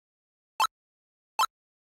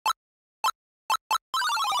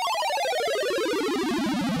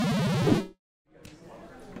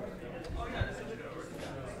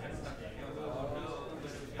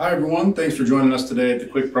Hi everyone, thanks for joining us today at the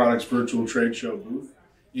QwikProducts virtual trade show booth.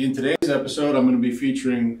 In today's episode, I'm going to be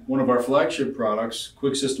featuring one of our flagship products,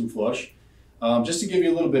 Qwik System Flush. Just to give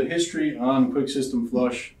you a little bit of history on Qwik System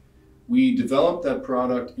Flush, we developed that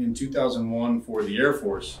product in 2001 for the Air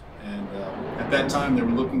Force. And at that time, they were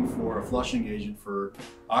looking for a flushing agent for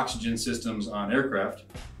oxygen systems on aircraft.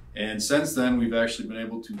 And since then, we've actually been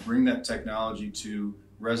able to bring that technology to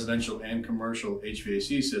residential and commercial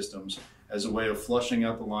HVAC systems as a way of flushing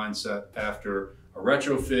out the line set after a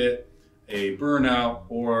retrofit, a burnout,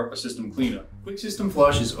 or a system cleanup. Qwik System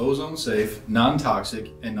Flush is ozone safe, non-toxic,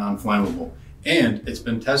 and non-flammable. And it's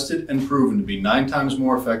been tested and proven to be 9 times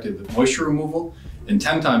more effective at moisture removal and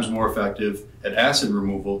 10 times more effective at acid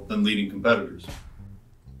removal than leading competitors.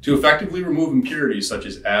 To effectively remove impurities such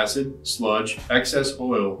as acid, sludge, excess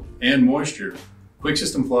oil, and moisture, Qwik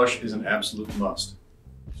System Flush is an absolute must.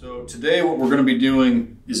 So today what we're going to be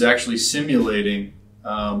doing is actually simulating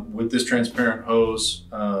with this transparent hose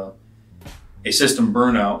a system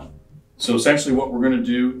burnout. So essentially what we're going to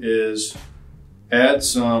do is add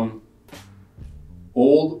some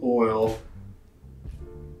old oil.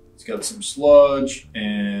 It's got some sludge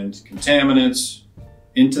and contaminants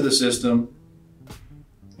into the system,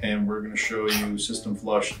 and we're going to show you System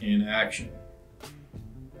Flush in action.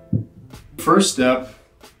 First step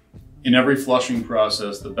in every flushing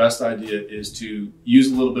process, the best idea is to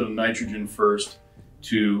use a little bit of nitrogen first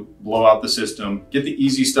to blow out the system, get the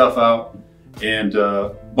easy stuff out. And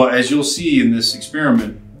but as you'll see in this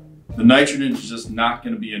experiment, the nitrogen is just not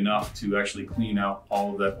going to be enough to actually clean out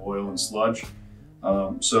all of that oil and sludge.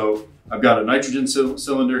 So I've got a nitrogen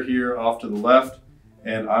cylinder here off to the left,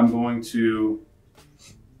 and I'm going to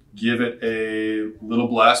give it a little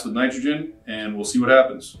blast with nitrogen, and we'll see what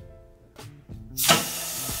happens.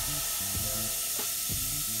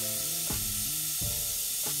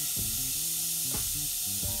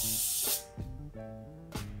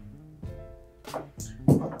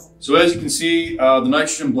 So as you can see, the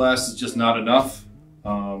nitrogen blast is just not enough.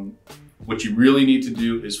 What you really need to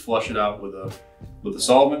do is flush it out with a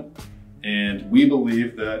solvent, and we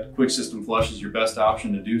believe that Qwik System Flush is your best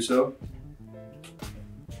option to do so.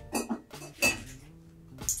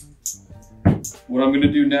 What I'm going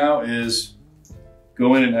to do now is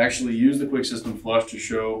go in and actually use the Qwik System Flush to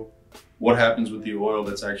show what happens with the oil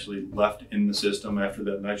that's actually left in the system after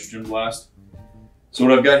that nitrogen blast. So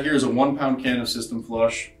what I've got here is a 1 pound can of System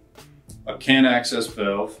Flush, a can access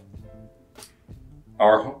valve,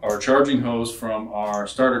 our charging hose from our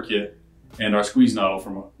starter kit, and our squeeze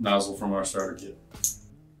nozzle from our starter kit.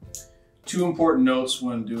 2 important notes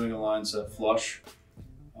when doing a line set flush.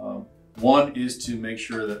 One is to make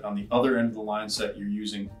sure that on the other end of the line set you're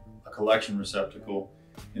using a collection receptacle.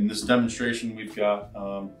 In this demonstration we've got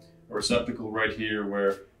a receptacle right here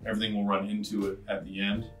where everything will run into it at the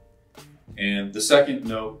end. And the second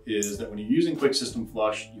note is that when you're using Qwik System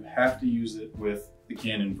Flush, you have to use it with the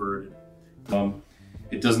can inverted.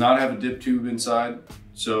 It does not have a dip tube inside,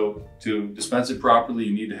 so to dispense it properly,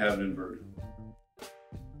 you need to have it inverted.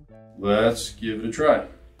 Let's give it a try.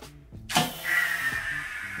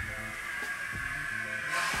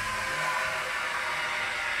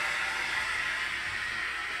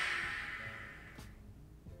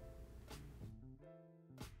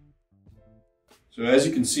 So as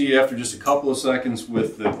you can see, after just a couple of seconds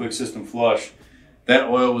with the Qwik System Flush, that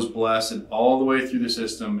oil was blasted all the way through the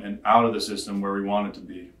system and out of the system where we want it to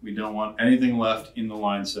be. We don't want anything left in the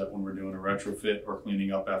line set when we're doing a retrofit or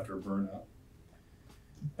cleaning up after a burnout.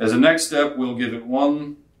 As a next step, we'll give it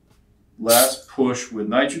one last push with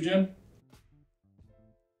nitrogen.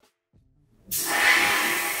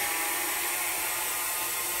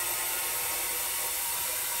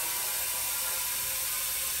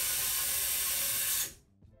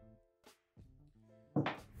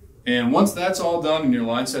 And once that's all done and your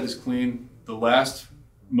line set is clean, the last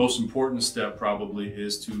most important step probably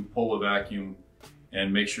is to pull a vacuum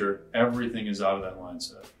and make sure everything is out of that line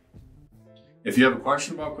set. If you have a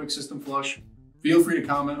question about Qwik System Flush, feel free to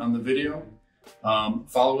comment on the video.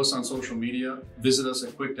 Follow us on social media. Visit us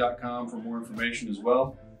at qwik.com for more information as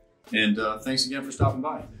well. And thanks again for stopping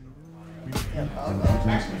by.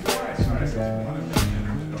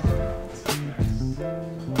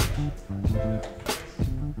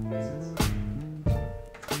 Makes sense.